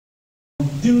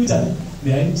dư dẫn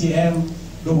để anh chị em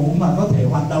đủ mà có thể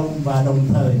hoạt động và đồng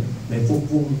thời để phục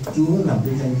vụ Chúa, làm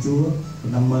vinh danh Chúa.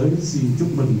 Năm mới xin chúc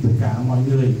mừng tất cả mọi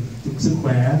người, chúc sức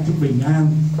khỏe, chúc bình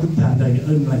an, chúc tràn đầy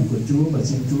ơn lành của Chúa, và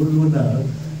xin Chúa luôn ở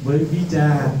với quý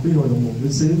cha, quý hội đồng mục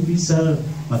giáo xứ, quý sơ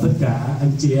và tất cả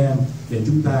anh chị em, để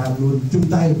chúng ta luôn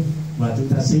chung tay và chúng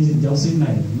ta xây dựng giáo xứ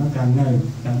này nó càng ngày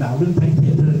càng đạo đức thánh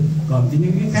thiện hơn. Còn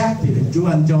những cái khác thì được Chúa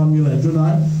ăn cho, như là Chúa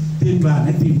nói tiên vàng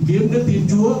hãy tìm kiếm nước tiên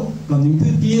Chúa, còn những thứ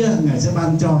kia Ngài sẽ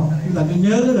ban cho. Chúng ta cứ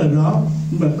nhớ cái lời đó,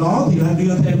 nhưng mà có thì hãy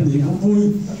đưa thêm thì cũng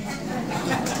vui.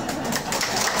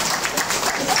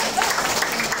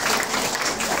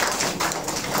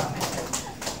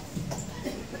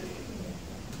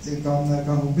 Chứ con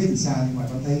không biết sao, nhưng mà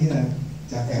con thấy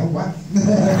cha khéo quá.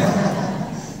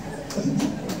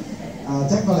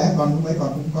 Chắc có lẽ con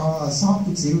cũng có sót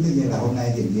chút xíu, tuy nhiên là hôm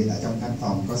nay hiện diện ở trong căn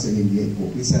phòng có sự hiện diện của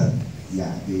quý sơ.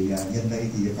 Dạ, thì nhân đây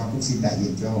thì con cũng xin đại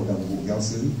diện cho hội đồng vụ giáo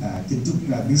xứ kính chúc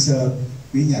quý sơ,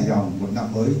 quý nhà dòng một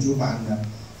năm mới Chúa ban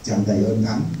tràn đầy ơn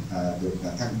ấm, được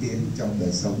thăng tiến trong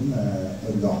đời sống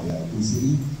ơn gọi tu sĩ,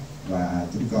 và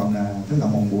chúng con rất là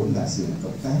mong muốn là sự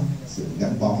cộng tác, sự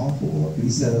gắn bó của quý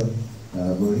sơ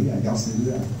với giáo xứ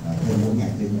thêm mỗi ngày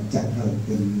thêm chặt hơn,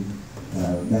 thêm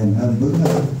bền hơn, vững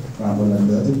hơn. Và một lần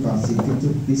nữa chúng con xin kính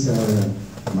chúc quý sơ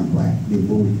mạnh khỏe, niềm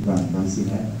vui, và con xin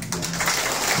hết.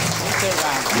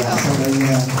 Dạ, sau đây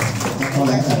có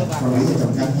lẽ là con nghĩ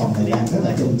trong căn phòng này đang rất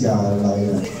là trông chờ lời.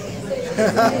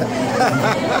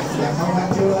 Dạ không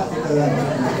ăn chưa?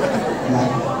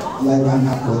 Lời bàn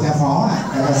học của cha phó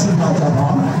xin mời cha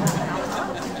phó.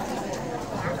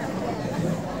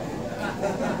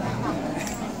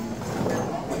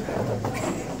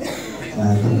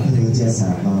 Cũng như chia sẻ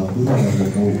quý vị là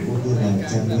một vụ cũng như là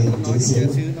cha Minh chú xíu.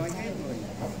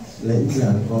 Lễ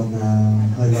giờ con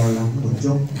hơi lo lắng một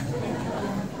chút,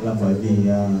 là bởi vì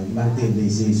mang tiền lì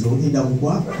xì xuống thì đông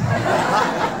quá,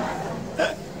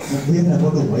 không biết là có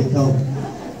đủ hay không,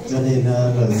 cho nên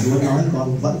lời Chúa nói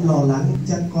con vẫn lo lắng,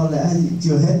 chắc có lẽ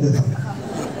chưa hết được.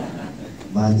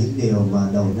 Và những điều mà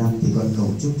đầu năm thì con cầu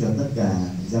chúc cho tất cả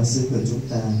giáo xứ của chúng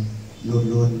ta luôn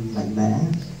luôn mạnh mẽ,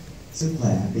 sức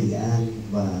khỏe, bình an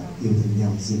và yêu thương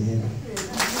nhau. Xin hết.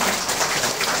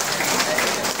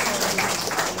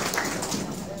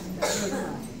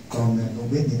 Con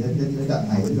không biết thì đến đoạn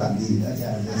này đến đoạn gì nữa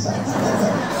cha.